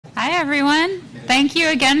Hi, everyone. Thank you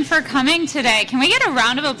again for coming today. Can we get a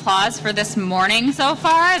round of applause for this morning so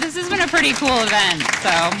far? This has been a pretty cool event.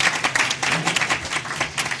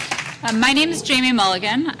 My name is Jaime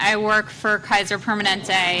Mulligan. I work for Kaiser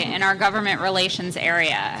Permanente in our government relations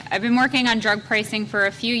area. I've been working on drug pricing for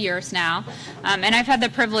a few years now, and I've had the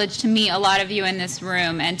privilege to meet a lot of you in this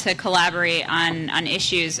room and to collaborate on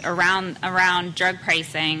issues around drug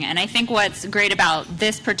pricing. And I think what's great about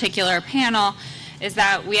this particular panel is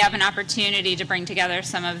that we have an opportunity to bring together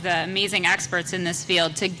some of the amazing experts in this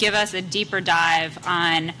field to give us a deeper dive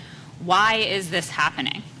on why is this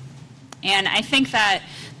happening. And I think that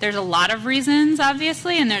there's a lot of reasons,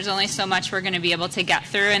 obviously, and there's only so much we're going to be able to get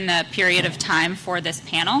through in the period of time for this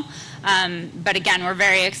panel. But again, we're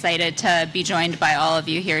very excited to be joined by all of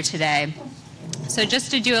you here today. So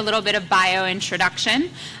just to do a little bit of bio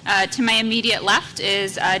introduction, to my immediate left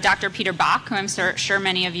is Dr. Peter Bach, who I'm sure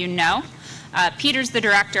many of you know. Peter's the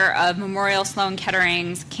director of Memorial Sloan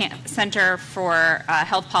Kettering's Center for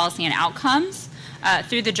Health Policy and Outcomes.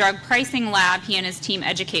 Through the Drug Pricing Lab, he and his team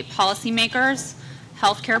educate policymakers,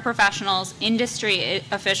 healthcare professionals, industry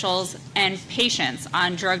officials, and patients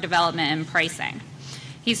on drug development and pricing.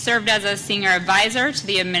 He's served as a senior advisor to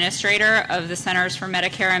the administrator of the Centers for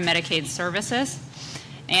Medicare and Medicaid Services,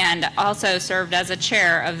 and also served as a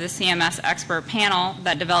chair of the CMS expert panel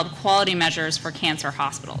that developed quality measures for cancer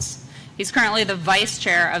hospitals. He's currently the vice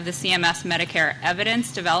chair of the CMS Medicare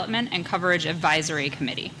Evidence Development and Coverage Advisory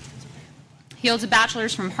Committee. He holds a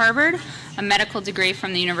bachelor's from Harvard, a medical degree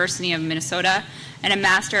from the University of Minnesota, and a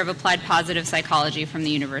Master of Applied Positive Psychology from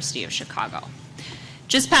the University of Chicago.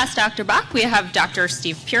 Just past Dr. Bach, we have Dr.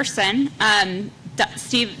 Steve Pearson.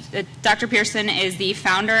 Dr. Pearson is the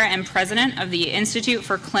founder and president of the Institute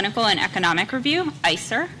for Clinical and Economic Review,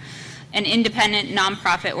 ICER, an independent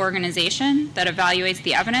nonprofit organization that evaluates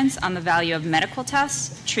the evidence on the value of medical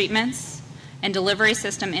tests, treatments, and delivery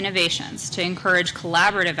system innovations to encourage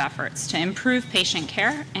collaborative efforts to improve patient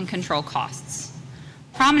care and control costs.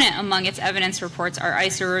 Prominent among its evidence reports are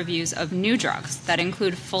ICER reviews of new drugs that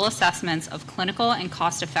include full assessments of clinical and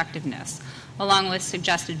cost effectiveness, along with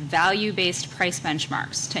suggested value-based price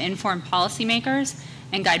benchmarks to inform policymakers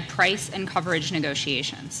and guide price and coverage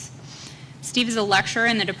negotiations. Steve is a lecturer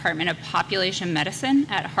in the Department of Population Medicine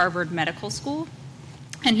at Harvard Medical School,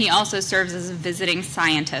 and he also serves as a visiting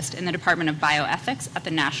scientist in the Department of Bioethics at the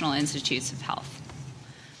National Institutes of Health.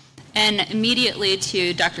 And immediately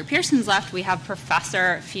to Dr. Pearson's left, we have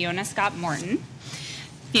Professor Fiona Morton.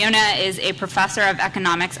 Fiona is a professor of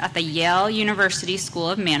economics at the Yale University School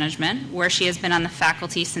of Management, where she has been on the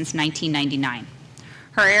faculty since 1999.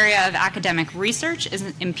 Her area of academic research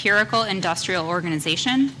is empirical industrial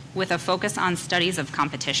organization with a focus on studies of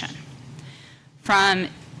competition. From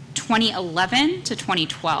 2011 to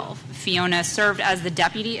 2012, Fiona served as the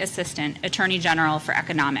Deputy Assistant Attorney General for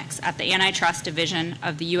Economics at the Antitrust Division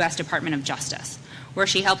of the U.S. Department of Justice, where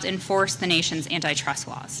she helped enforce the nation's antitrust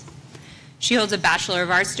laws. She holds a Bachelor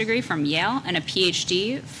of Arts degree from Yale and a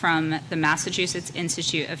PhD from the Massachusetts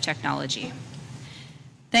Institute of Technology.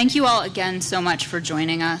 Thank you all again so much for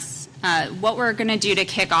joining us. What we're going to do to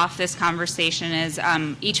kick off this conversation is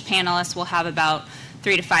each panelist will have about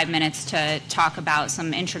 3 to 5 minutes to talk about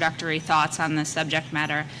some introductory thoughts on the subject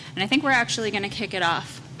matter. And I think we're actually going to kick it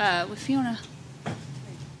off with Fiona.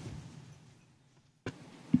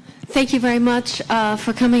 Thank you very much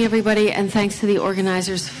for coming, everybody, and thanks to the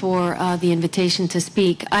organizers for the invitation to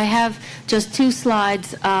speak. I have just 2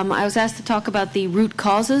 slides. I was asked to talk about the root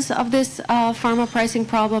causes of this pharma pricing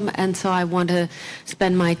problem, and so I want to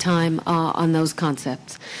spend my time on those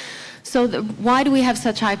concepts. So why do we have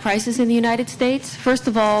such high prices in the United States? First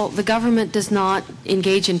of all, the government does not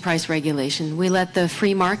engage in price regulation. We let the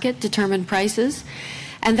free market determine prices.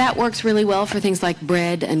 And that works really well for things like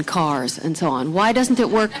bread and cars and so on. Why doesn't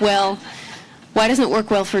it work well? Why doesn't it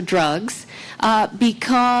work well for drugs?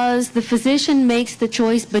 Because the physician makes the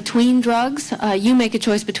choice between drugs. You make a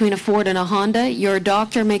choice between a Ford and a Honda. Your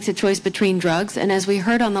doctor makes a choice between drugs. And as we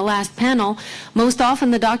heard on the last panel, most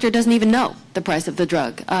often the doctor doesn't even know the price of the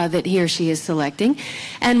drug that he or she is selecting.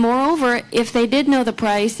 And moreover, if they did know the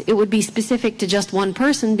price, it would be specific to just one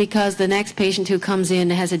person because the next patient who comes in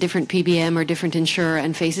has a different PBM or different insurer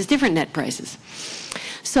and faces different net prices.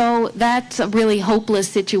 So that's a really hopeless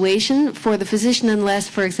situation for the physician unless,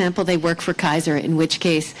 for example, they work for Kaiser, in which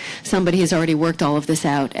case somebody has already worked all of this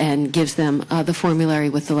out and gives them the formulary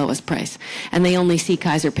with the lowest price. And they only see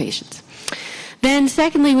Kaiser patients. Then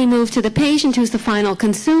secondly, we move to the patient, who's the final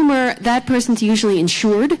consumer. That person's usually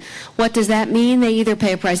insured. What does that mean? They either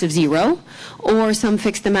pay a price of zero or some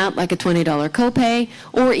fixed amount like a $20 copay,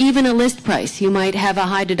 or even a list price. You might have a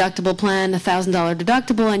high deductible plan, $1,000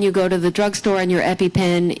 deductible, and you go to the drugstore and your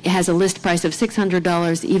EpiPen has a list price of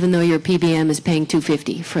 $600 even though your PBM is paying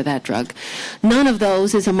 $250 for that drug. None of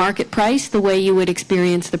those is a market price the way you would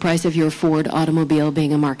experience the price of your Ford automobile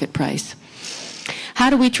being a market price. How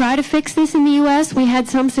do we try to fix this in the U.S.? We had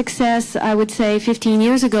some success, I would say, 15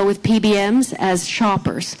 years ago with PBMs as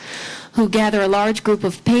shoppers, who gather a large group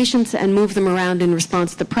of patients and move them around in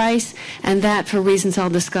response to price, and that, for reasons I'll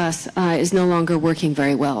discuss, is no longer working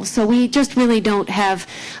very well. So we just really don't have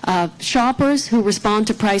shoppers who respond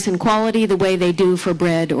to price and quality the way they do for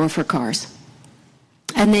bread or for cars.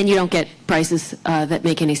 And then you don't get prices that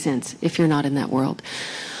make any sense if you're not in that world.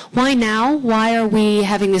 Why now? Why are we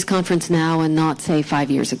having this conference now and not, say,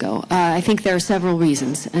 5 years ago? I think there are several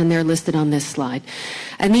reasons, and they're listed on this slide.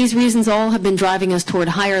 And these reasons all have been driving us toward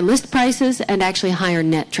higher list prices and actually higher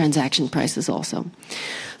net transaction prices also.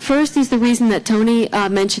 First is the reason that Tony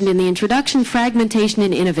mentioned in the introduction, fragmentation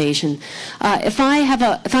and innovation. If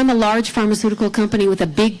I'm a large pharmaceutical company with a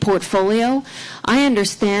big portfolio, I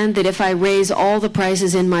understand that if I raise all the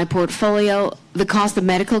prices in my portfolio, the cost of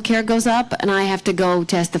medical care goes up, and I have to go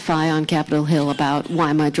testify on Capitol Hill about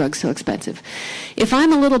why my drug's so expensive. If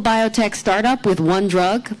I'm a little biotech startup with one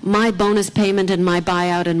drug, my bonus payment and my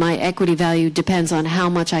buyout and my equity value depends on how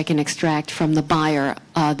much I can extract from the buyer,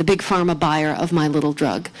 the big pharma buyer of my little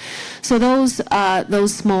drug. So those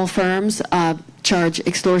small firms charge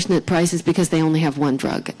extortionate prices because they only have one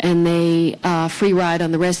drug, and they free ride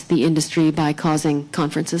on the rest of the industry by causing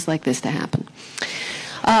conferences like this to happen.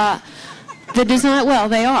 The design, well,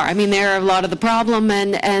 they are. I mean, they're a lot of the problem,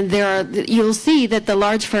 and you'll see that the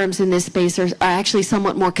large firms in this space are actually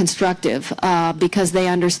somewhat more constructive because they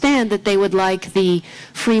understand that they would like the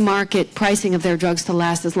free market pricing of their drugs to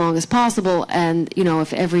last as long as possible, and, you know,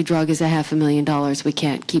 if every drug is $500,000, we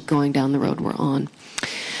can't keep going down the road we're on.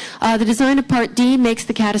 The design of Part D makes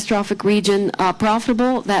the catastrophic region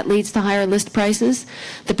profitable. That leads to higher list prices.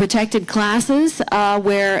 The protected classes,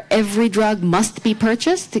 where every drug must be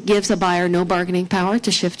purchased, gives a buyer no bargaining power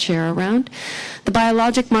to shift share around. The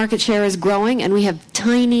biologic market share is growing, and we have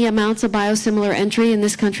tiny amounts of biosimilar entry in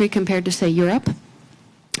this country compared to, say, Europe.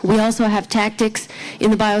 We also have tactics in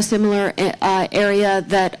the biosimilar area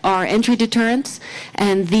that are entry deterrents,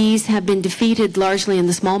 and these have been defeated largely in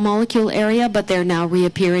the small molecule area, but they're now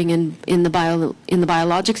reappearing in the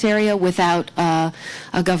biologics area without a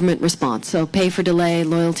government response. So pay for delay,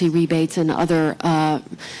 loyalty rebates, and other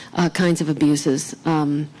kinds of abuses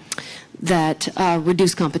that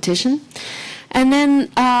reduce competition. And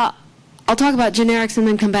then I'll talk about generics and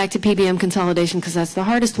then come back to PBM consolidation because that's the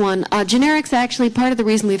hardest one. Generics, actually, part of the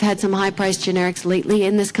reason we've had some high-priced generics lately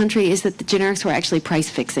in this country is that the generics were actually price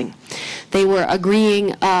fixing. They were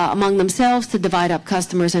agreeing among themselves to divide up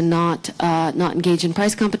customers and not engage in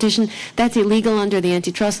price competition. That's illegal under the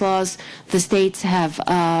antitrust laws. The states have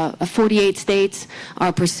 48 states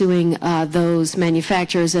are pursuing those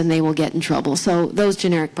manufacturers, and they will get in trouble. So those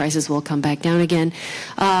generic prices will come back down again.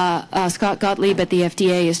 Scott Gottlieb at the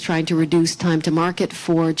FDA is trying to reduce time to market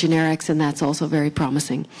for generics, and that's also very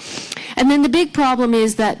promising. And then the big problem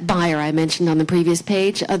is that buyer I mentioned on the previous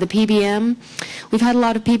page, the PBM. We've had a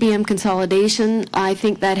lot of PBM consolidation. I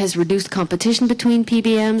think that has reduced competition between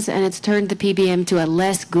PBMs, and it's turned the PBM to a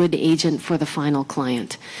less good agent for the final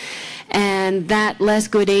client. And that less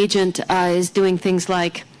good agent is doing things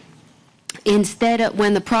like, instead of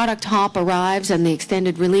when the product hop arrives and the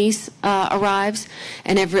extended release arrives,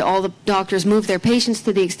 and all the doctors move their patients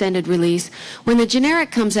to the extended release, when the generic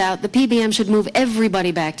comes out, the PBM should move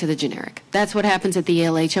everybody back to the generic. That's what happens at the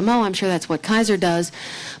Yale HMO. I'm sure that's what Kaiser does.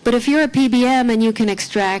 But if you're a PBM and you can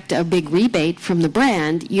extract a big rebate from the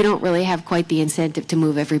brand, you don't really have quite the incentive to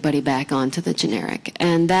move everybody back onto the generic.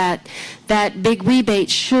 And that big rebate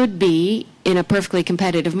should be, in a perfectly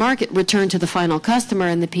competitive market, return to the final customer,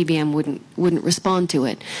 and the PBM wouldn't respond to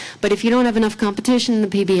it. But if you don't have enough competition, the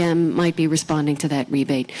PBM might be responding to that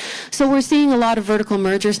rebate. So we're seeing a lot of vertical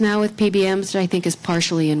mergers now with PBMs, which I think is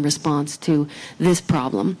partially in response to this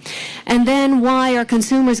problem. And then why are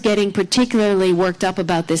consumers getting particularly worked up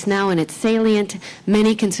about this now? And it's salient.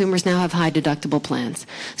 Many consumers now have high deductible plans.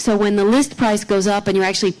 So when the list price goes up and you're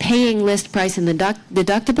actually paying list price in the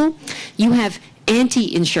deductible, you have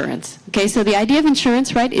anti-insurance. Okay, so the idea of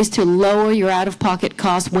insurance, right, is to lower your out-of-pocket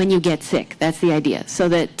costs when you get sick. That's the idea, so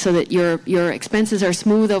that your expenses are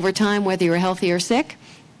smooth over time, whether you're healthy or sick.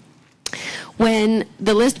 When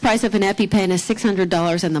the list price of an EpiPen is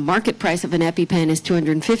 $600 and the market price of an EpiPen is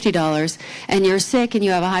 $250, and you're sick and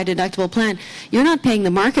you have a high deductible plan, you're not paying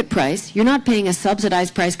the market price. You're not paying a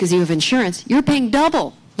subsidized price because you have insurance. You're paying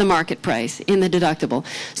double the market price in the deductible.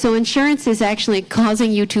 So insurance is actually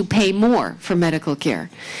causing you to pay more for medical care.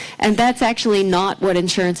 And that's actually not what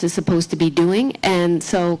insurance is supposed to be doing. And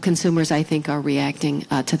so consumers, I think, are reacting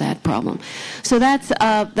to that problem. So that's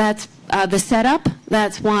the setup.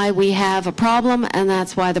 That's why we have a problem, and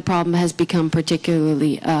that's why the problem has become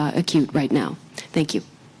particularly acute right now. Thank you.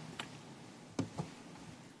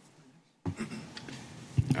 All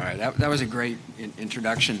right, that was a great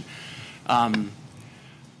introduction.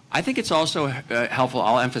 I think it's also helpful,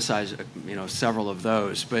 I'll emphasize several of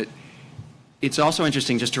those, but it's also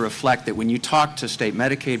interesting just to reflect that when you talk to state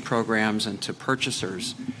Medicaid programs and to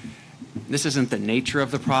purchasers, this isn't the nature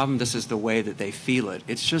of the problem, this is the way that they feel it.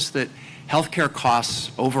 It's just that healthcare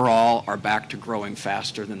costs overall are back to growing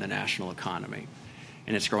faster than the national economy.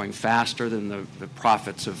 And it's growing faster than the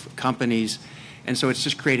profits of companies. And so it's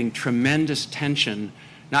just creating tremendous tension,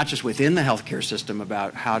 not just within the healthcare system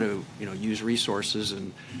about how to use resources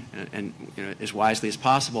and as wisely as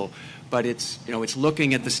possible, but it's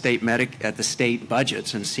looking at the state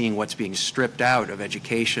budgets and seeing what's being stripped out of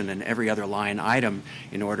education and every other line item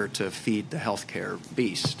in order to feed the healthcare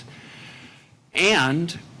beast.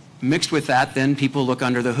 And mixed with that, then people look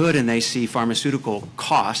under the hood and they see pharmaceutical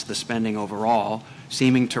costs, the spending overall,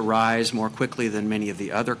 seeming to rise more quickly than many of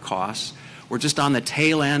the other costs. We're just on the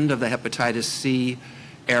tail end of the hepatitis C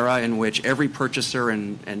era in which every purchaser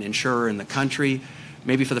and insurer in the country,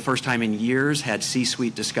 maybe for the first time in years, had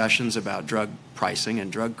C-suite discussions about drug pricing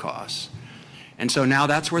and drug costs. And so now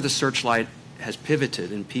that's where the searchlight has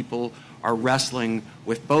pivoted, and people are wrestling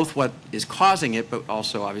with both what is causing it, but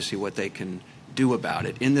also obviously what they can do about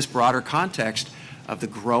it in this broader context of the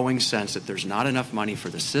growing sense that there's not enough money for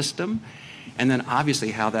the system, and then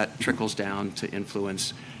obviously how that trickles down to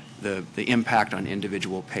influence the impact on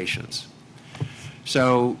individual patients.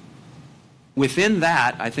 So within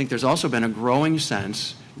that, I think there's also been a growing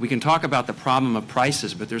sense, we can talk about the problem of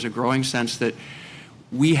prices, but there's a growing sense that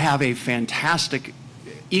we have a fantastic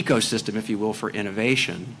ecosystem, if you will, for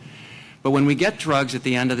innovation. But when we get drugs at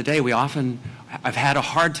the end of the day, I've had a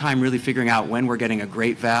hard time really figuring out when we're getting a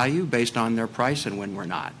great value based on their price and when we're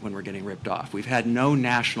not, when we're getting ripped off. We've had no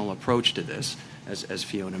national approach to this, as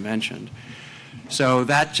Fiona mentioned. So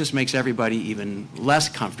that just makes everybody even less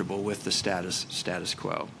comfortable with the status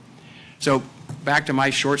quo. So back to my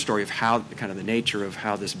short story of how, kind of the nature of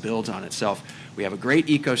how this builds on itself. We have a great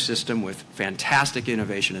ecosystem with fantastic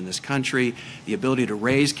innovation in this country, the ability to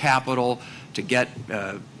raise capital, to get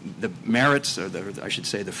the merits, or I should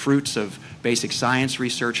say the fruits of basic science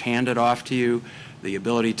research handed off to you, the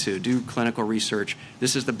ability to do clinical research.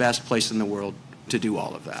 This is the best place in the world to do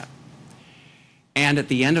all of that. And at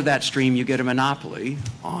the end of that stream, you get a monopoly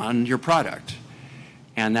on your product.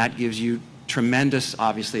 And that gives you tremendous,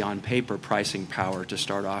 obviously on paper, pricing power to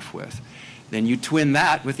start off with. Then you twin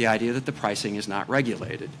that with the idea that the pricing is not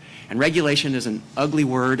regulated. And regulation is an ugly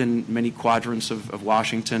word in many quadrants of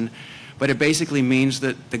Washington, but it basically means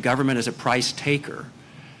that the government is a price taker.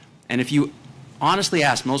 And if you honestly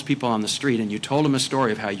ask most people on the street and you told them a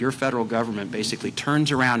story of how your federal government basically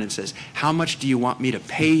turns around and says, how much do you want me to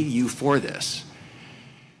pay you for this?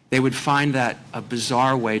 They would find that a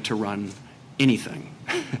bizarre way to run anything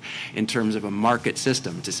in terms of a market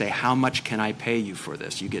system, to say, how much can I pay you for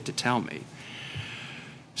this? You get to tell me.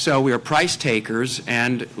 So we are price takers,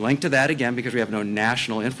 and linked to that again, because we have no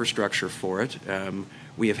national infrastructure for it,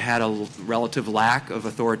 we have had a relative lack of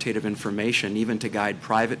authoritative information, even to guide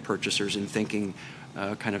private purchasers in thinking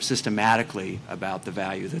kind of systematically about the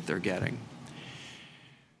value that they're getting.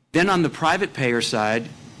 Then on the private payer side,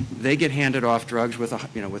 they get handed off drugs with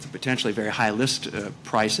a potentially very high list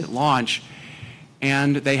price at launch,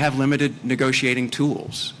 and they have limited negotiating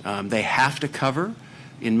tools. They have to cover,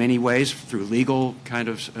 in many ways, through legal kind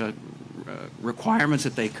of requirements,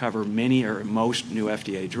 that they cover many or most new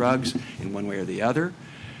FDA drugs in one way or the other.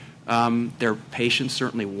 Their patients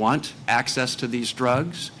certainly want access to these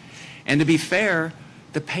drugs. And to be fair,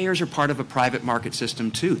 the payers are part of a private market system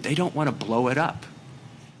too. They don't want to blow it up.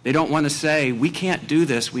 They don't want to say, we can't do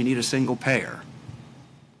this, we need a single payer.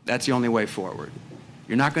 That's the only way forward.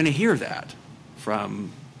 You're not going to hear that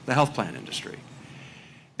from the health plan industry.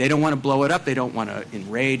 They don't want to blow it up. They don't want to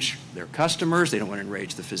enrage their customers. They don't want to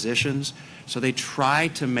enrage the physicians. So they try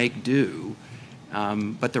to make do,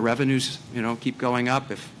 but the revenues, keep going up.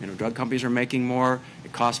 If drug companies are making more,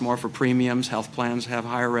 it costs more for premiums. Health plans have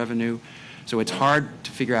higher revenue, so it's hard to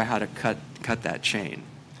figure out how to cut that chain.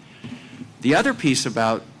 The other piece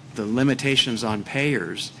about the limitations on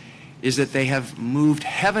payers is that they have moved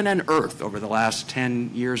heaven and earth over the last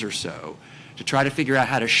 10 years or so to try to figure out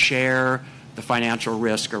how to share the financial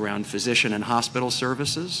risk around physician and hospital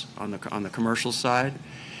services on the commercial side.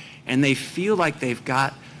 And they feel like they've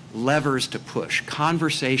got levers to push,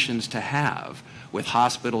 conversations to have with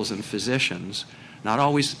hospitals and physicians, not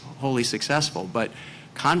always wholly successful, but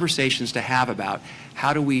conversations to have about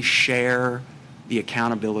how do we share the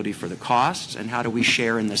accountability for the costs and how do we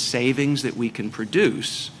share in the savings that we can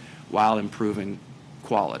produce while improving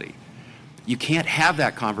quality. You can't have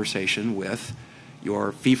that conversation with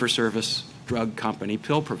your fee-for-service drug company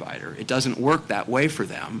pill provider. It doesn't work that way for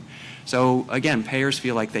them. So again, payers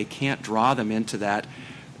feel like they can't draw them into that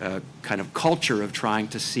kind of culture of trying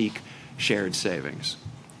to seek shared savings.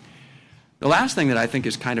 The last thing that I think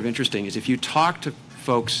is kind of interesting is if you talk to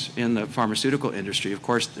folks in the pharmaceutical industry, of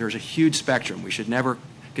course, there's a huge spectrum. We should never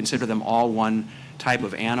consider them all one type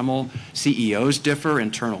of animal. CEOs differ,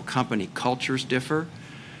 internal company cultures differ.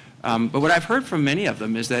 But what I've heard from many of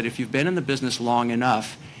them is that if you've been in the business long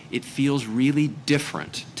enough, it feels really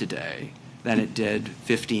different today than it did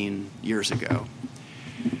 15 years ago.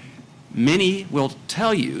 Many will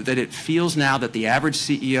tell you that it feels now that the average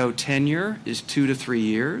CEO tenure is 2 to 3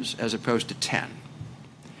 years as opposed to 10.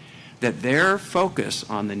 That their focus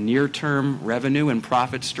on the near-term revenue and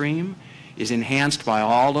profit stream is enhanced by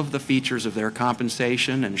all of the features of their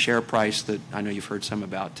compensation and share price that I know you've heard some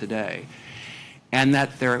about today. And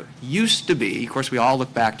that there used to be, of course we all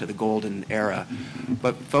look back to the golden era,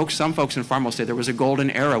 but some folks in pharma will say there was a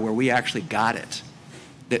golden era where we actually got it,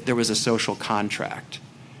 that there was a social contract,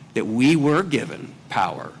 that we were given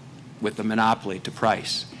power with the monopoly to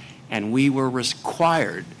price, and we were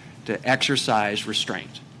required to exercise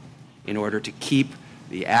restraint in order to keep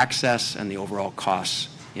the access and the overall costs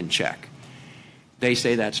in check. They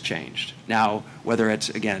say that's changed. Now, whether it's,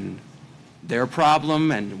 again, their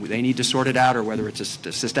problem and they need to sort it out or whether it's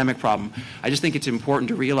a systemic problem, I just think it's important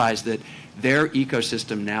to realize that their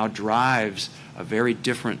ecosystem now drives a very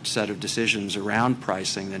different set of decisions around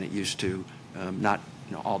pricing than it used to not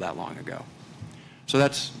all that long ago. So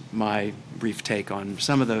that's my brief take on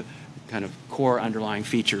some of the kind of core underlying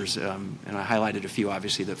features, and I highlighted a few,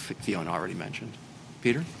 obviously, that Fiona already mentioned.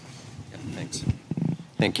 Peter? Yeah, thanks.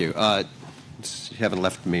 Thank you. You haven't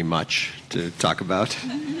left me much to talk about.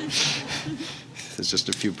 There's just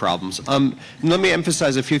a few problems. Let me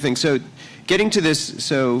emphasize a few things. So getting to this,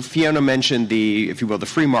 so Fiona mentioned the, if you will, the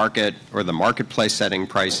free market or the marketplace setting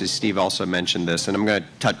prices. Steve also mentioned this, and I'm going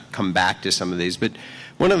to come back to some of these. But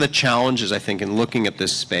one of the challenges, I think, in looking at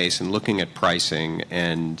this space and looking at pricing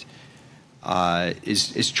and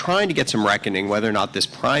is trying to get some reckoning whether or not this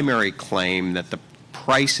primary claim that the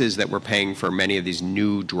prices that we're paying for many of these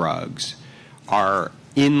new drugs are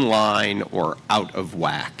in line or out of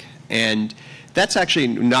whack. And that's actually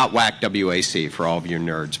not whack WAC for all of you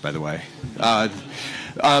nerds, by the way.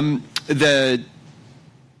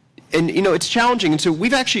 And you know, it's challenging, and so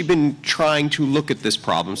we've actually been trying to look at this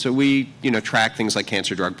problem. So we, track things like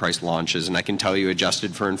cancer drug price launches, and I can tell you,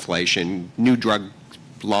 adjusted for inflation, new drug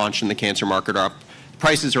launch in the cancer market are up.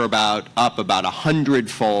 Prices are up about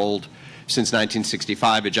 100-fold since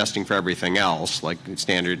 1965, adjusting for everything else, like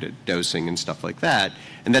standard dosing and stuff like that.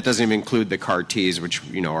 And that doesn't even include the CAR-Ts, which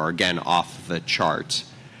are again off the charts.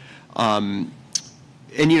 And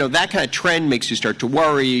that kind of trend makes you start to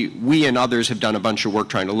worry. We and others have done a bunch of work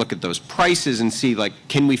trying to look at those prices and see, like,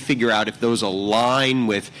 can we figure out if those align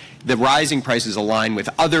with, the rising prices align with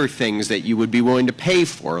other things that you would be willing to pay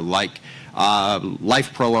for, like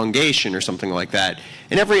life prolongation or something like that.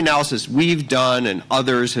 And every analysis we've done and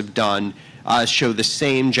others have done show the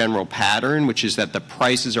same general pattern, which is that the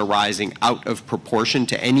prices are rising out of proportion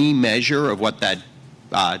to any measure of what that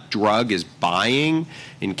drug is buying.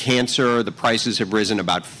 In cancer, the prices have risen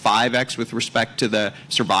about 5x with respect to the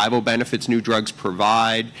survival benefits new drugs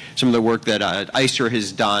provide. Some of the work that ICER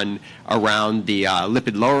has done around the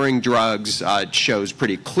lipid-lowering drugs shows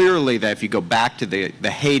pretty clearly that if you go back to the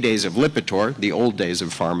heydays of Lipitor, the old days of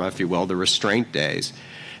pharma, if you will, the restraint days,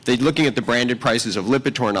 they're looking at the branded prices of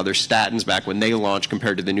Lipitor and other statins back when they launched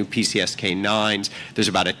compared to the new PCSK9s. There's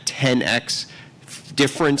about a 10x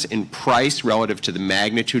difference in price relative to the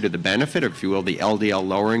magnitude of the benefit, or if you will, the LDL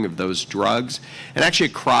lowering of those drugs. And actually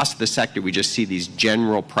across the sector, we just see these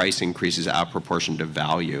general price increases out of proportion to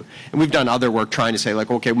value. And we've done other work trying to say, like,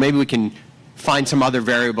 okay, maybe we can find some other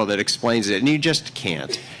variable that explains it, and you just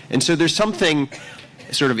can't. And so there's something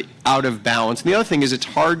sort of out of balance. And the other thing is it's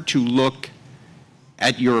hard to look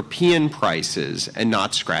at European prices and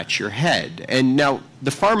not scratch your head. And now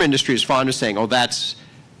the pharma industry is fond of saying, oh, that's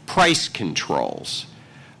price controls.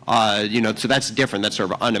 So that's different. That's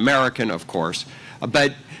sort of un-American, of course.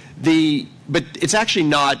 But it's actually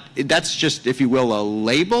not, that's just, if you will, a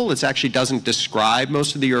label. It actually doesn't describe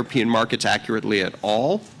most of the European markets accurately at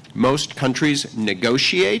all. Most countries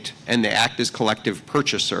negotiate, and they act as collective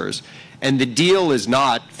purchasers. And the deal is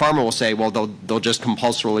not, pharma will say, well, they'll just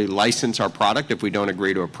compulsorily license our product if we don't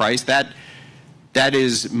agree to a price. That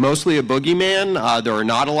is mostly a boogeyman. There are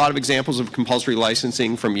not a lot of examples of compulsory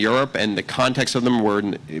licensing from Europe, and the context of them were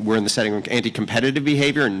in the setting of anti-competitive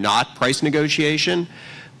behavior, not price negotiation.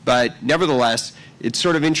 But nevertheless, it's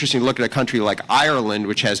sort of interesting to look at a country like Ireland,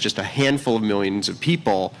 which has just a handful of millions of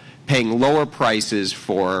people, paying lower prices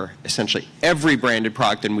for essentially every branded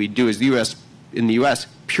product than we do as in the U.S.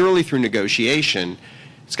 purely through negotiation.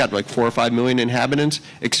 It's got like 4 or 5 million inhabitants.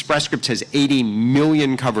 Express Scripts has 80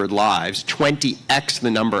 million covered lives, 20x the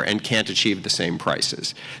number, and can't achieve the same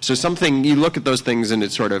prices. So you look at those things and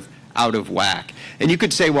it's sort of out of whack. And you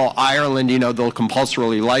could say, well, Ireland, they'll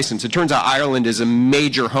compulsorily license. It turns out Ireland is a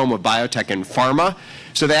major home of biotech and pharma.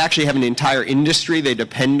 So they actually have an entire industry they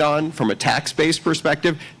depend on from a tax-based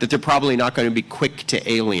perspective that they're probably not going to be quick to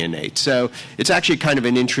alienate. So it's actually kind of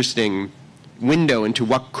an interesting window into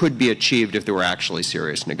what could be achieved if there were actually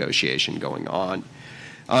serious negotiation going on.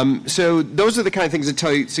 So those are the kind of things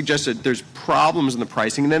that suggest that there's problems in the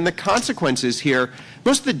pricing. And then the consequences here,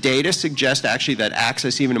 most of the data suggest actually that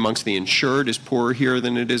access even amongst the insured is poorer here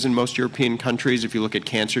than it is in most European countries. If you look at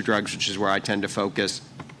cancer drugs, which is where I tend to focus,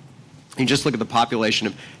 you just look at the population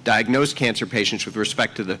of diagnosed cancer patients with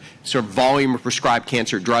respect to the sort of volume of prescribed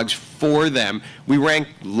cancer drugs for them, we rank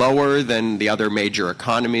lower than the other major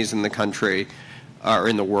economies in the country or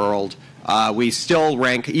in the world. We still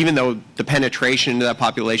rank, even though the penetration into that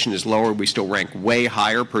population is lower, we still rank way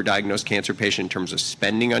higher per diagnosed cancer patient in terms of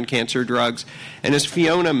spending on cancer drugs. And as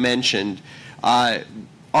Fiona mentioned,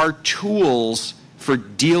 our tools for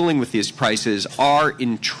dealing with these prices are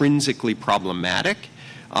intrinsically problematic.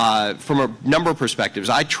 From a number of perspectives.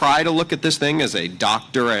 I try to look at this thing as a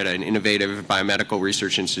doctor at an innovative biomedical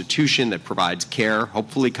research institution that provides care,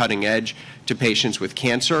 hopefully cutting edge, to patients with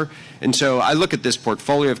cancer. And so I look at this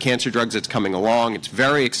portfolio of cancer drugs that's coming along. It's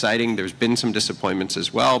very exciting. There's been some disappointments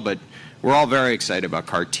as well, but we're all very excited about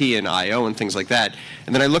CAR-T and IO and things like that.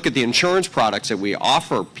 And then I look at the insurance products that we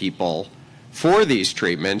offer people for these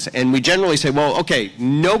treatments, and we generally say, well, okay,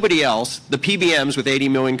 nobody else, the PBMs with 80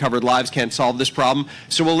 million covered lives can't solve this problem,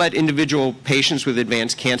 so we'll let individual patients with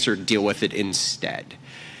advanced cancer deal with it instead.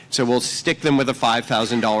 So we'll stick them with a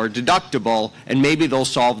 $5,000 deductible, and maybe they'll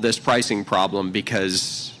solve this pricing problem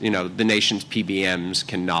because, the nation's PBMs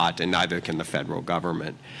cannot, and neither can the federal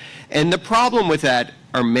government. And the problem with that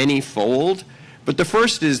are many-fold, but the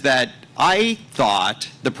first is that I thought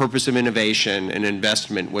the purpose of innovation and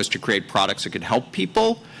investment was to create products that could help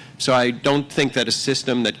people. So I don't think that a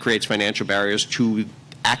system that creates financial barriers to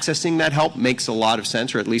accessing that help makes a lot of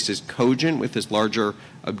sense, or at least is cogent with this larger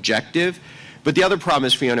objective. But the other problem,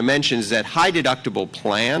 as Fiona mentioned, is that high deductible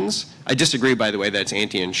plans, I disagree, by the way, that it's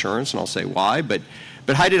anti-insurance, and I'll say why, but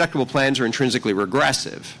high deductible plans are intrinsically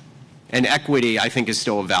regressive. And equity, I think, is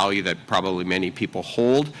still a value that probably many people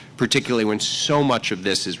hold, particularly when so much of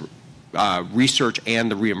this is research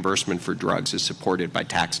and the reimbursement for drugs is supported by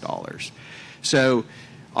tax dollars. So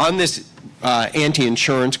on this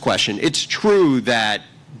anti-insurance question, it's true that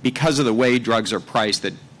because of the way drugs are priced,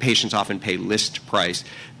 that patients often pay list price.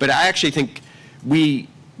 But I actually think we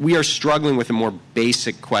are struggling with a more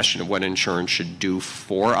basic question of what insurance should do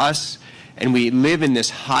for us. And we live in this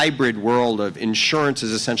hybrid world of insurance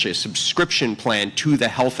is essentially a subscription plan to the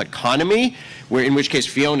health economy, in which case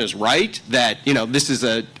Fiona's right that, this is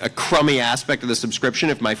a crummy aspect of the subscription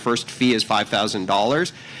if my first fee is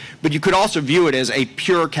 $5,000. But you could also view it as a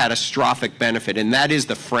pure catastrophic benefit, and that is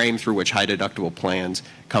the frame through which high deductible plans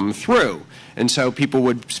come through. And so people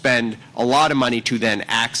would spend a lot of money to then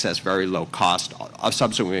access very low cost of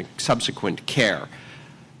subsequent care.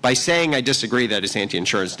 By saying I disagree that it's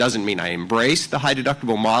anti-insurance doesn't mean I embrace the high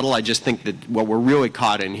deductible model. I just think that what we're really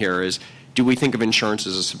caught in here is, do we think of insurance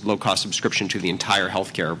as a low-cost subscription to the entire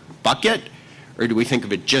healthcare bucket, or do we think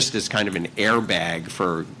of it just as kind of an airbag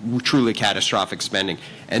for truly catastrophic spending?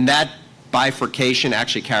 And that bifurcation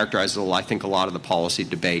actually characterizes, I think, a lot of the policy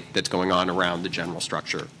debate that's going on around the general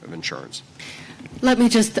structure of insurance. Let me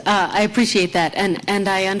just, I appreciate that, and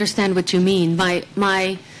I understand what you mean.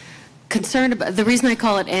 My concern about, the reason I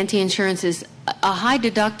call it anti-insurance is a high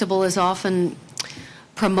deductible is often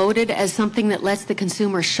promoted as something that lets the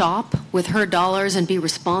consumer shop with her dollars and be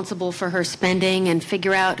responsible for her spending and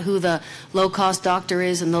figure out who the low-cost doctor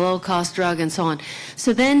is and the low-cost drug and so on.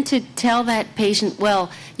 So then to tell that patient,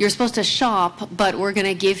 well, you're supposed to shop, but we're going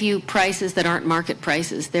to give you prices that aren't market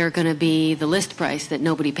prices. They're going to be the list price that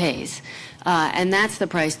nobody pays. And that's the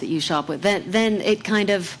price that you shop with. Then it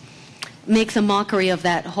kind of makes a mockery of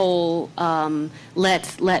that whole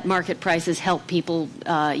let market prices help people,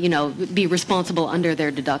 be responsible under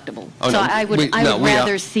their deductible. Oh, so no, I would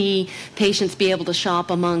rather see patients be able to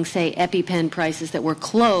shop among, say, EpiPen prices that were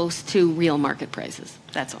close to real market prices.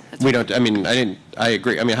 That's all. We don't. I mean, I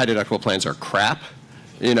agree. I mean, high deductible plans are crap.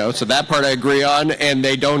 So that part I agree on, and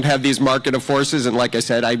they don't have these market of forces. And like I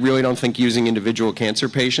said, I really don't think using individual cancer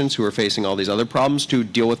patients who are facing all these other problems to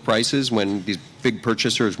deal with prices when these big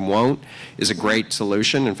purchasers won't is a great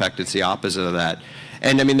solution. In fact, it's the opposite of that.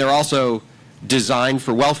 And I mean, they're also designed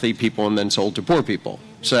for wealthy people and then sold to poor people.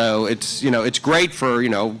 So it's, it's great for,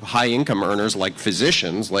 high income earners like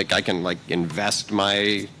physicians. Like I can invest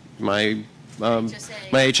my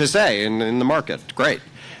HSA in the market. Great.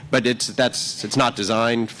 But it's not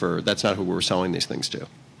designed for, that's not who we're selling these things to.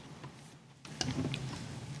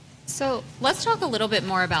 So let's talk a little bit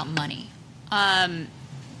more about money. I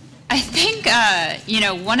think,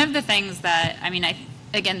 one of the things that,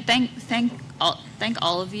 again, thank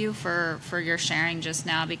all of you for your sharing just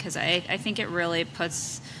now, because I think it really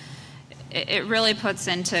puts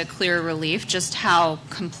into clear relief just how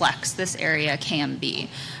complex this area can be.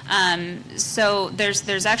 So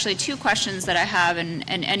there's actually two questions that I have, and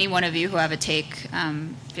any one of you who have a take,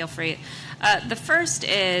 feel free. The first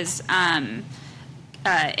is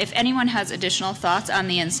if anyone has additional thoughts on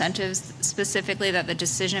the incentives specifically that the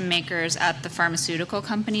decision makers at the pharmaceutical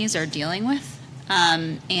companies are dealing with,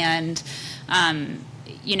 the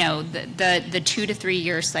 2 to 3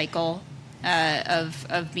 year cycle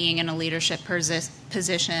of being in a leadership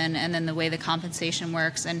position, and then the way the compensation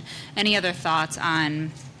works, and any other thoughts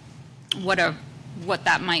on what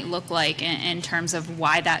that might look like in terms of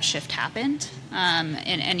why that shift happened,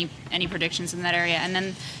 and any predictions in that area. And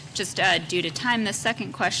then just due to time, the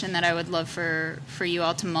second question that I would love for you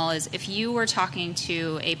all to mull is, if you were talking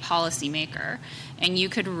to a policymaker and you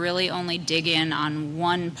could really only dig in on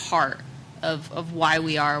one part of why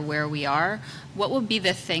we are where we are, what would be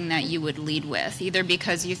the thing that you would lead with, either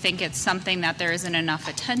because you think it's something that there isn't enough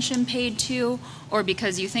attention paid to, or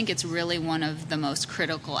because you think it's really one of the most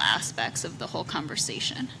critical aspects of the whole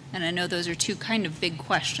conversation? And I know those are two kind of big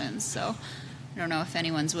questions, so I don't know if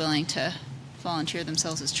anyone's willing to volunteer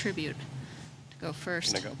themselves as tribute to go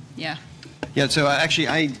first. Can I go? Yeah. Yeah, so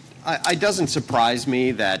actually it doesn't surprise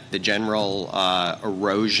me that the general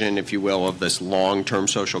erosion, if you will, of this long-term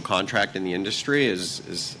social contract in the industry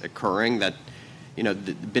is occurring, that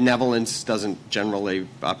the benevolence doesn't generally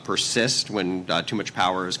persist when too much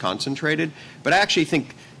power is concentrated. But I actually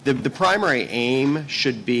think the primary aim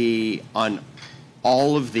should be on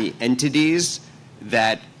all of the entities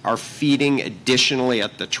that are feeding additionally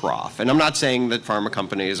at the trough. And I'm not saying that pharma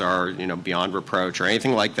companies are, beyond reproach or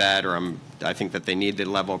anything like that, or I think that they need the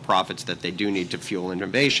level of profits that they do need to fuel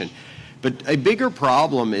innovation. But a bigger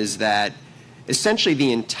problem is that essentially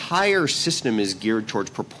the entire system is geared towards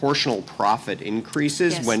proportional profit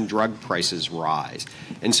increases when drug prices rise.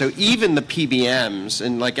 And so even the PBMs,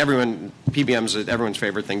 and like PBMs is everyone's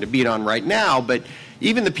favorite thing to beat on right now, but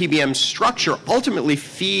even the PBM structure ultimately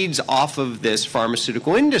feeds off of this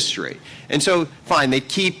pharmaceutical industry. And so, fine, they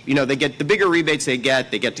keep, they get the bigger rebates they get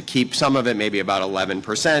to keep some of it, maybe about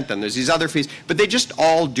 11%, and there's these other fees, but they just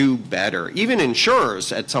all do better. Even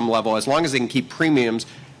insurers at some level, as long as they can keep premiums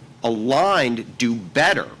aligned, do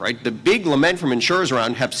better, right? The big lament from insurers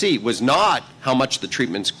around Hep C was not how much the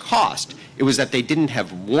treatments cost, it was that they didn't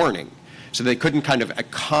have warning. So they couldn't kind of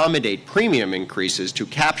accommodate premium increases to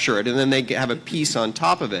capture it, and then they have a piece on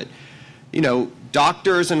top of it.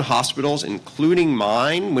 Doctors and hospitals, including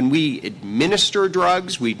mine, when we administer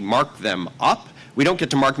drugs, we mark them up. We don't get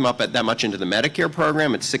to mark them up at that much into the Medicare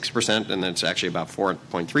program. It's 6%, and then it's actually about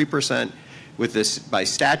 4.3% with this by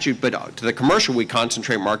statute. But to the commercial, we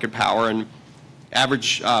concentrate market power, and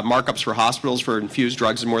average markups for hospitals for infused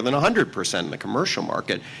drugs is more than 100% in the commercial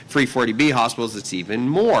market. 340B hospitals, it's even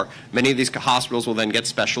more. Many of these hospitals will then get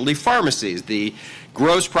specialty pharmacies. The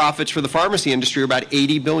gross profits for the pharmacy industry are about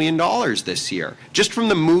 $80 billion this year, just from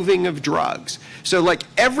the moving of drugs. So like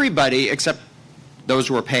everybody except those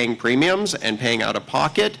who are paying premiums and paying out of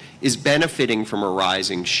pocket is benefiting from a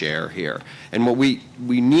rising share here. And what we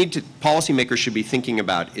need to, policymakers should be thinking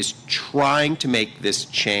about is trying to make this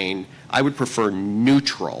chain, I would prefer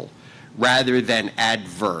neutral, rather than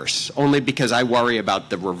adverse, only because I worry about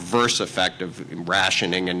the reverse effect of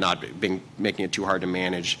rationing and not making it too hard to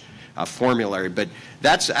manage formulary. But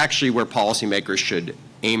that's actually where policymakers should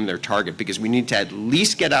aim their target, because we need to at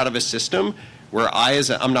least get out of a system where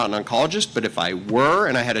I'm not an oncologist, but if I were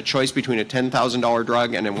and I had a choice between a $10,000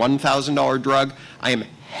 drug and a $1,000 drug, I am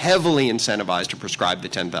heavily incentivized to prescribe the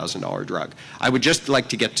 $10,000 drug. I would just like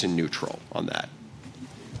to get to neutral on that.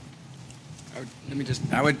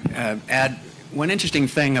 I would add one interesting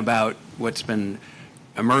thing about what's been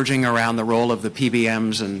emerging around the role of the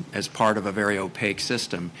PBMs and as part of a very opaque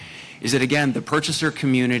system is that, again, the purchaser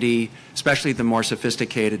community, especially the more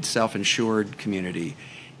sophisticated self-insured community,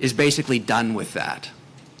 is basically done with that.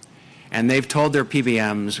 And they've told their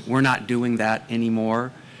PBMs, we're not doing that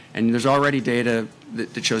anymore. And there's already data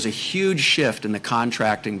that shows a huge shift in the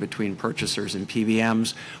contracting between purchasers and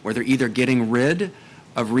PBMs, where they're either getting rid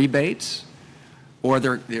of rebates, or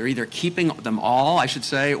they're either keeping them all, I should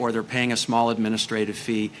say, or they're paying a small administrative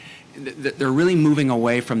fee. They're really moving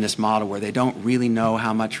away from this model where they don't really know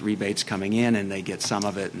how much rebate's coming in and they get some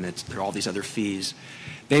of it, and there are all these other fees.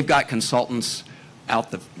 They've got consultants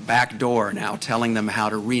out the back door now telling them how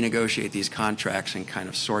to renegotiate these contracts and kind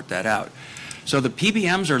of sort that out. So the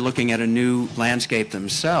PBMs are looking at a new landscape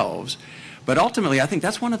themselves, but ultimately I think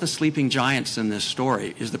that's one of the sleeping giants in this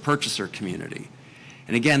story is the purchaser community.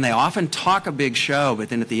 And again, they often talk a big show, but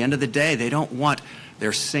then at the end of the day, they don't want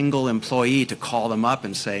their single employee to call them up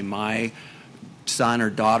and say, my son or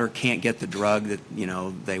daughter can't get the drug that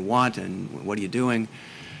they want, and what are you doing?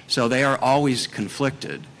 So they are always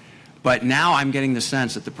conflicted. But now I'm getting the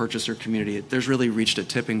sense that the purchaser community, there's really reached a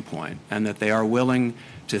tipping point, and that they are willing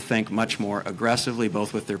to think much more aggressively,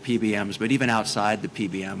 both with their PBMs, but even outside the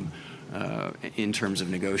PBM in terms of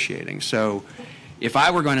negotiating. So if I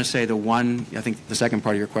were going to say I think the second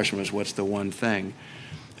part of your question was what's the one thing?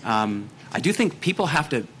 I do think people have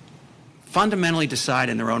to fundamentally decide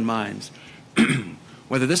in their own minds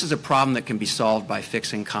whether this is a problem that can be solved by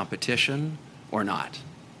fixing competition or not.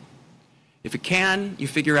 If it can, you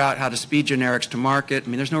figure out how to speed generics to market. I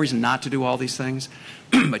mean, there's no reason not to do all these things,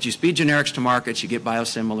 but you speed generics to markets, you get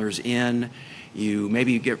biosimilars in,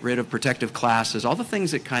 maybe you get rid of protective classes, all the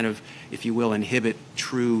things that kind of, if you will, inhibit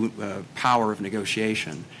true power of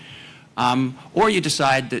negotiation. Or you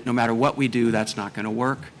decide that no matter what we do, that's not going to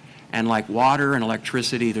work. And like water and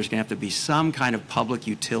electricity, there's going to have to be some kind of public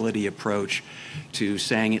utility approach to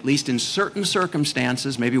saying, at least in certain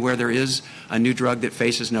circumstances, maybe where there is a new drug that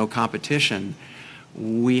faces no competition,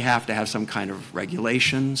 we have to have some kind of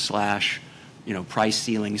regulation / price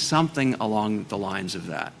ceiling, something along the lines of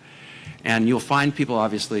that. And you'll find people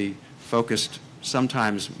obviously focused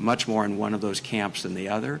sometimes much more in one of those camps than the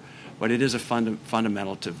other, but it is a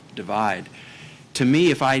fundamental divide. To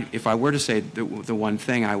me, if I were to say the one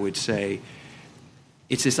thing, I would say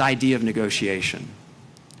it's this idea of negotiation.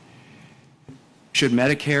 Should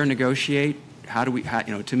Medicare negotiate?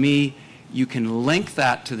 To me, you can link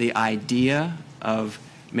that to the idea of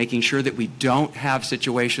making sure that we don't have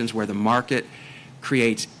situations where the market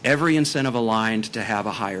creates every incentive aligned to have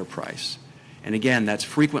a higher price. And again, that's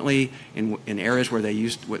frequently in areas where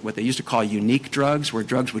what they used to call unique drugs, where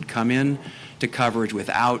drugs would come in to coverage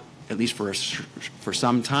without, at least for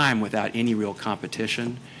some time, without any real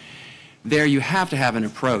competition. There you have to have an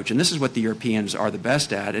approach, and this is what the Europeans are the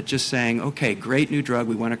best at just saying, okay, great new drug,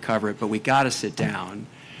 we want to cover it, but we got to sit down.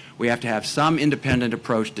 We have to have some independent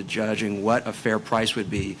approach to judging what a fair price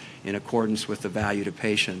would be in accordance with the value to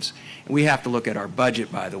patients. And we have to look at our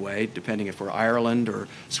budget, by the way, depending if we're Ireland or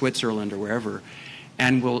Switzerland or wherever,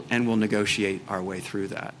 and we'll negotiate our way through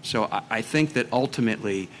that. So I think that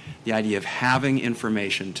ultimately the idea of having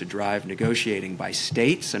information to drive negotiating by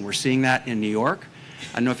states, and we're seeing that in New York.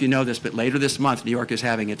 I don't know if you know this, but later this month, New York is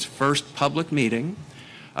having its first public meeting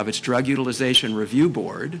of its Drug Utilization Review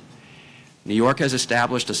Board. New York has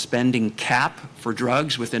established a spending cap for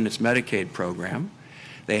drugs within its Medicaid program.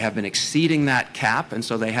 They have been exceeding that cap, and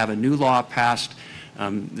so they have a new law passed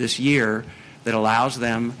this year that allows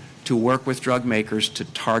them to work with drug makers to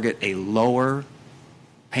target a lower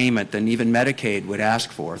payment than even Medicaid would ask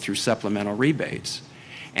for through supplemental rebates.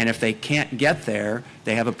 And if they can't get there,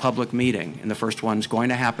 they have a public meeting, and the first one's going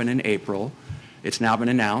to happen in April. It's now been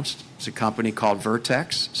announced. It's a company called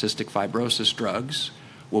Vertex, cystic fibrosis drugs,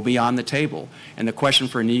 will be on the table. And the question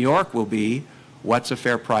for New York will be, what's a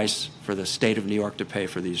fair price for the state of New York to pay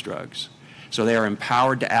for these drugs? So they are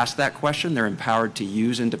empowered to ask that question. They're empowered to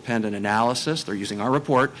use independent analysis. They're using our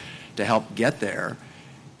report to help get there.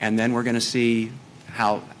 And then we're going to see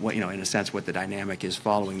in a sense, what the dynamic is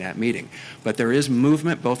following that meeting. But there is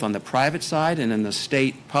movement both on the private side and in the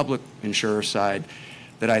state public insurer side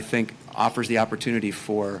that I think offers the opportunity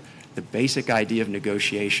for the basic idea of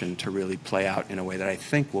negotiation to really play out in a way that I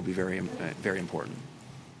think will be very, very important.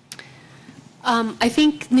 I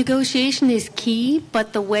think negotiation is key,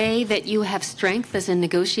 but the way that you have strength as a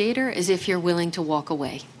negotiator is if you're willing to walk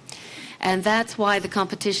away. And that's why the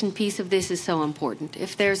competition piece of this is so important.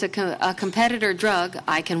 If there's a competitor drug,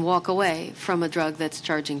 I can walk away from a drug that's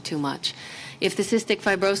charging too much. If the cystic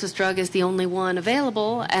fibrosis drug is the only one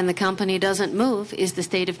available and the company doesn't move, is the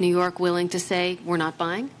state of New York willing to say, we're not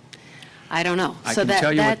buying? I don't know. I can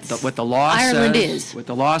tell you what the law Ireland says. What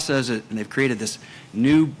the law says, and they've created this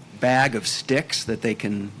new bag of sticks that they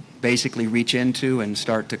can basically reach into and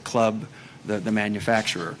start to club the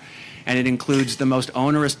manufacturer. And it includes the most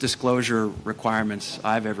onerous disclosure requirements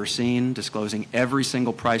I've ever seen, disclosing every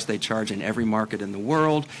single price they charge in every market in the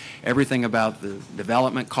world, everything about the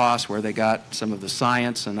development costs, where they got some of the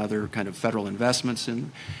science and other kind of federal investments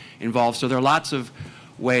involved. So there are lots of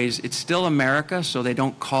ways. It's still America, so they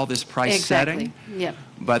don't call this price setting, yep.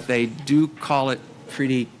 but they do call it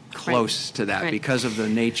pretty close to that because of the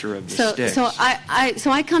nature of the sticks.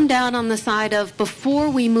 So I come down on the side of, before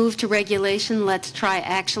we move to regulation, let's try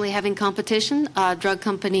actually having competition. Drug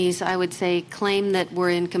companies, I would say, claim that we're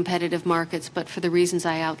in competitive markets, but for the reasons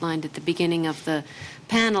I outlined at the beginning of the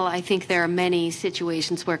panel, I think there are many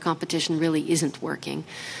situations where competition really isn't working.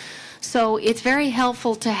 So it's very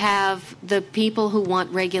helpful to have the people who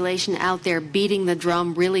want regulation out there beating the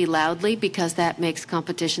drum really loudly, because that makes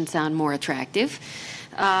competition sound more attractive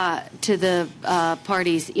to the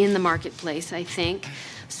parties in the marketplace, I think.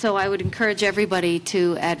 So I would encourage everybody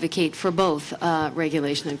to advocate for both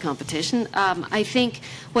regulation and competition. I think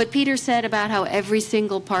what Peter said about how every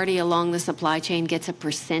single party along the supply chain gets a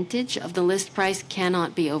percentage of the list price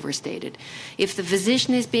cannot be overstated. If the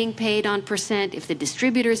physician is being paid on percent, if the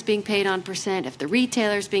distributor is being paid on percent, if the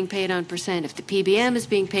retailer is being paid on percent, if the PBM is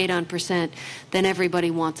being paid on percent, then everybody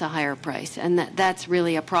wants a higher price. And that's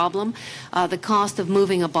really a problem. The cost of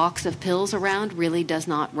moving a box of pills around really does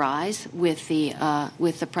not rise with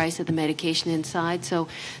the price of the medication inside. So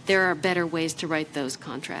there are better ways to write those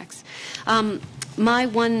contracts. My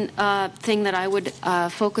one thing that I would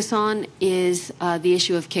focus on is the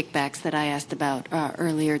issue of kickbacks that I asked about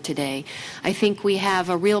earlier today. I think we have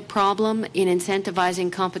a real problem in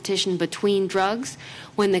incentivizing competition between drugs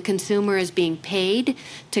when the consumer is being paid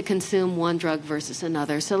to consume one drug versus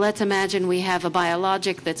another. So let's imagine we have a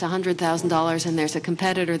biologic that's $100,000 and there's a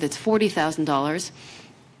competitor that's $40,000.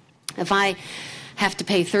 If I have to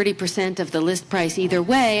pay 30% of the list price either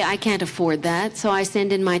way, I can't afford that. So I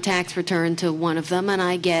send in my tax return to one of them, and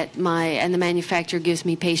I get and the manufacturer gives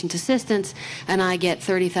me patient assistance, and I get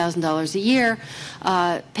 $30,000 a year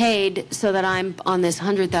paid, so that I'm on this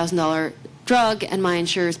 $100,000 drug, and my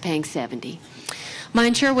insurer is paying $70,000. My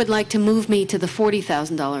insurer would like to move me to the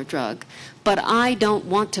 $40,000 drug, but I don't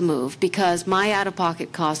want to move because my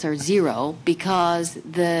out-of-pocket costs are zero, because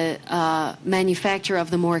the manufacturer of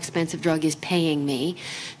the more expensive drug is paying me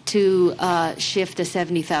to shift a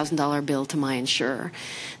 $70,000 bill to my insurer.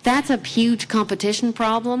 That's a huge competition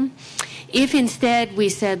problem. If instead we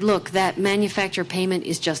said, look, that manufacturer payment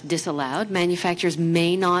is just disallowed, manufacturers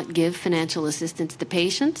may not give financial assistance to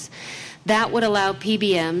patients, that would allow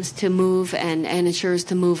PBMs to move and insurers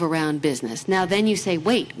to move around business. Now then you say,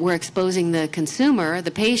 wait, we're exposing the consumer,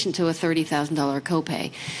 the patient, to a $30,000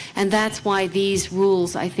 copay. And that's why these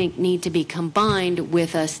rules, I think, need to be combined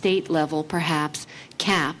with a state level, perhaps,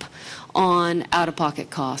 cap on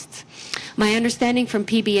out-of-pocket costs. My understanding from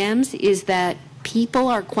PBMs is that people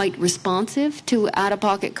are quite responsive to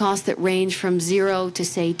out-of-pocket costs that range from 0 to,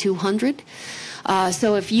 say, 200.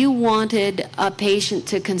 So if you wanted a patient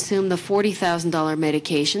to consume the $40,000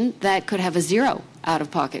 medication, that could have a zero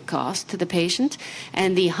out-of-pocket cost to the patient,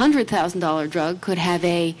 and the $100,000 drug could have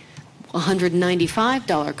a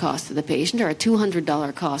 $195 cost to the patient, or a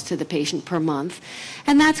 $200 cost to the patient per month.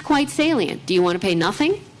 And that's quite salient. Do you want to pay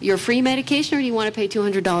nothing, your free medication, or do you want to pay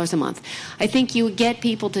 $200 a month? I think you would get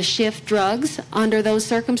people to shift drugs under those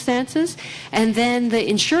circumstances, and then the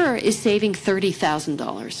insurer is saving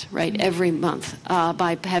 $30,000, right, every month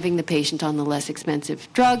by having the patient on the less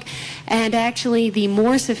expensive drug. And actually, the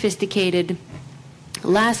more sophisticated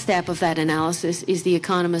last step of that analysis is the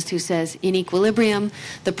economist who says, in equilibrium,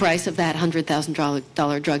 the price of that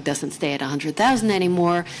 $100,000 drug doesn't stay at $100,000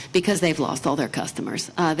 anymore because they've lost all their customers.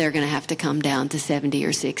 They're going to have to come down to 70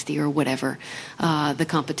 or 60 or whatever the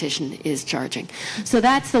competition is charging. So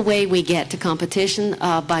that's the way we get to competition,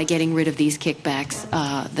 by getting rid of these kickbacks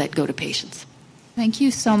that go to patients. Thank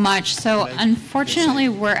you so much. So unfortunately,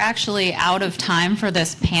 we're actually out of time for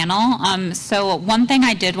this panel. So one thing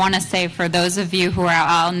I did want to say for those of you who are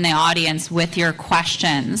out in the audience with your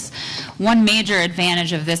questions, one major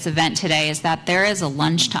advantage of this event today is that there is a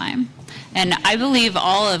lunchtime. And I believe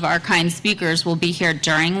all of our kind speakers will be here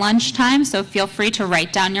during lunchtime, so feel free to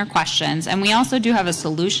write down your questions. And we also do have a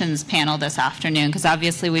solutions panel this afternoon, because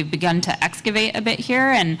obviously we've begun to excavate a bit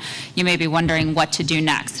here, and you may be wondering what to do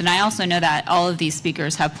next. And I also know that all of these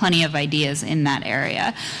speakers have plenty of ideas in that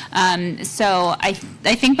area. So I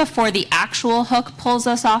think before the actual hook pulls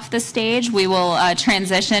us off the stage, we will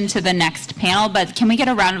transition to the next panel. But can we get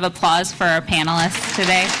a round of applause for our panelists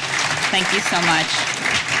today? Thank you so much.